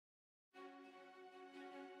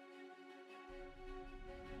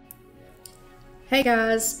Hey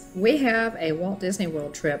guys, we have a Walt Disney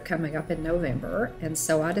World trip coming up in November, and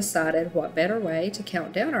so I decided what better way to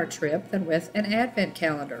count down our trip than with an advent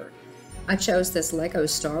calendar. I chose this Lego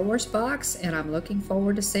Star Wars box, and I'm looking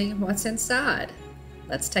forward to seeing what's inside.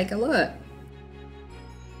 Let's take a look.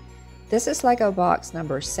 This is Lego box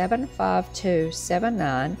number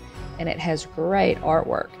 75279, and it has great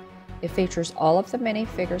artwork. It features all of the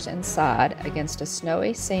minifigures inside against a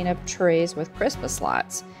snowy scene of trees with Christmas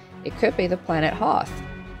lights. It could be the planet Hoth.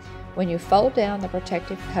 When you fold down the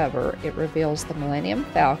protective cover, it reveals the Millennium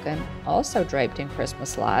Falcon, also draped in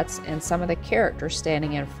Christmas lights, and some of the characters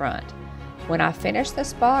standing in front. When I finish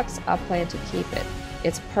this box, I plan to keep it.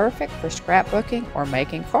 It's perfect for scrapbooking or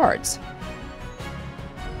making cards.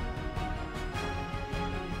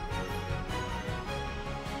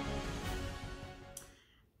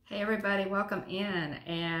 Hey everybody, welcome in,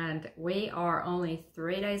 and we are only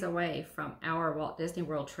 3 days away from our Walt Disney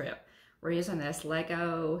World trip. We're using this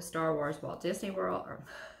Lego Star Wars Walt Disney World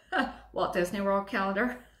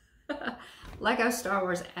calendar, Lego Star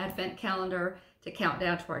Wars Advent calendar to count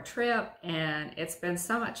down to our trip, and it's been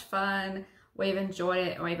so much fun. We've enjoyed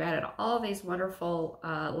it, and we've added all these wonderful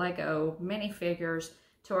Lego minifigures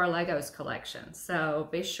to our Legos collection. So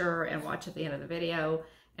be sure and watch at the end of the video,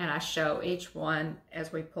 and I show each one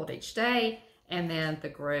as we pulled each day, and then the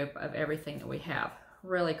group of everything that we have.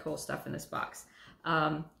 Really cool stuff in this box.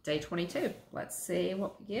 Day 22. Let's see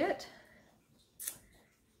what we get.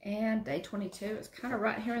 And day 22 is kind of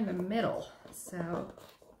right here in the middle. So,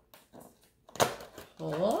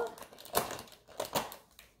 pull.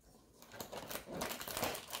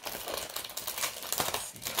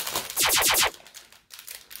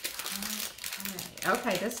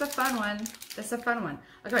 Okay, this is a fun one. This is a fun one.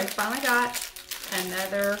 Okay, we finally got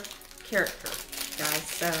another character, guys.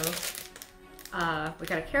 So, we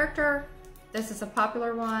got a character. This is a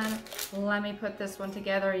popular one. Let me put this one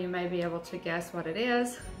together. You may be able to guess what it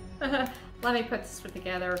is. Let me put this one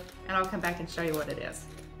together, and I'll come back and show you what it is.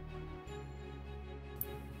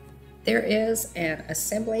 There is an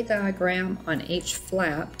assembly diagram on each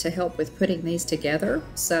flap to help with putting these together,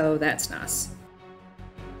 so that's nice.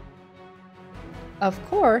 Of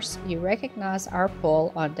course, you recognize our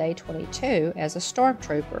pull on day 22 as a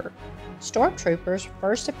stormtrooper. Stormtroopers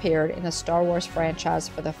first appeared in the Star Wars franchise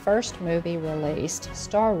for the first movie released,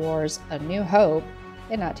 Star Wars: A New Hope,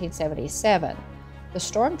 in 1977. The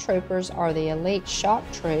Stormtroopers are the elite shock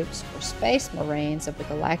troops or space marines of the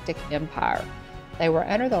Galactic Empire. They were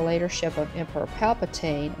under the leadership of Emperor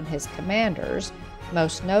Palpatine and his commanders,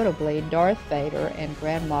 most notably Darth Vader and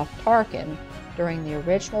Grand Moff Tarkin, during the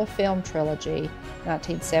original film trilogy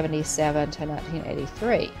 1977 to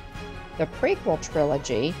 1983. The prequel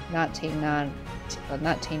trilogy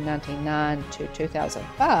 1999 to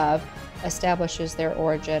 2005 establishes their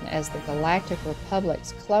origin as the Galactic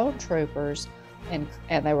Republic's clone troopers, and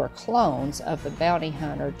they were clones of the bounty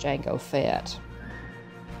hunter Jango Fett.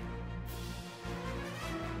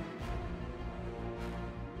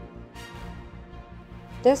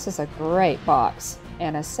 This is a great box,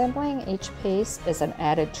 and assembling each piece is an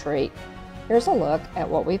added treat. Here's a look at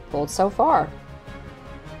what we've pulled so far.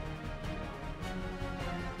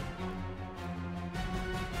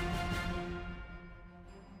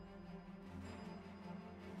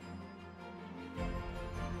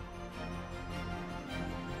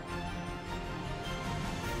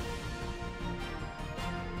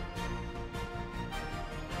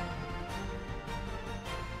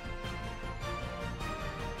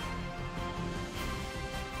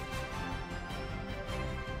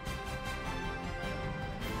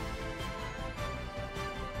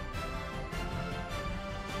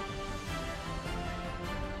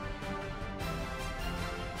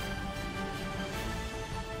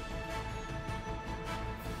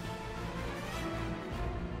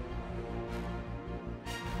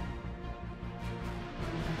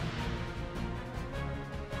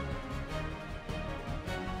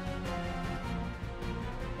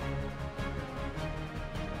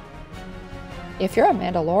 If you're a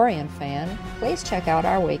Mandalorian fan, please check out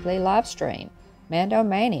our weekly live stream, Mando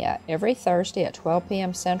Mania, every Thursday at 12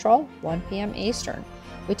 p.m. Central, 1 p.m. Eastern.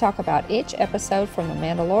 We talk about each episode from The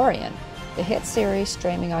Mandalorian, the hit series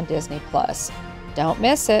streaming on Disney+. Don't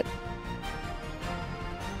miss it!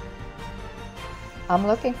 I'm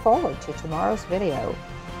looking forward to tomorrow's video.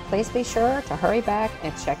 Please be sure to hurry back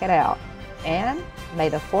and check it out. And may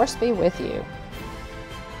the Force be with you.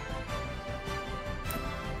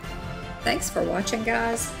 Thanks for watching,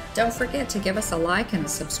 guys. Don't forget to give us a like and a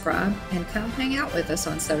subscribe, and come hang out with us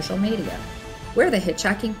on social media. We're the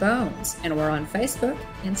Hitchhiking Bones, and we're on Facebook,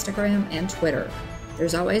 Instagram, and Twitter.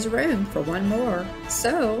 There's always room for one more,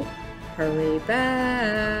 so Hurry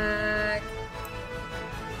back.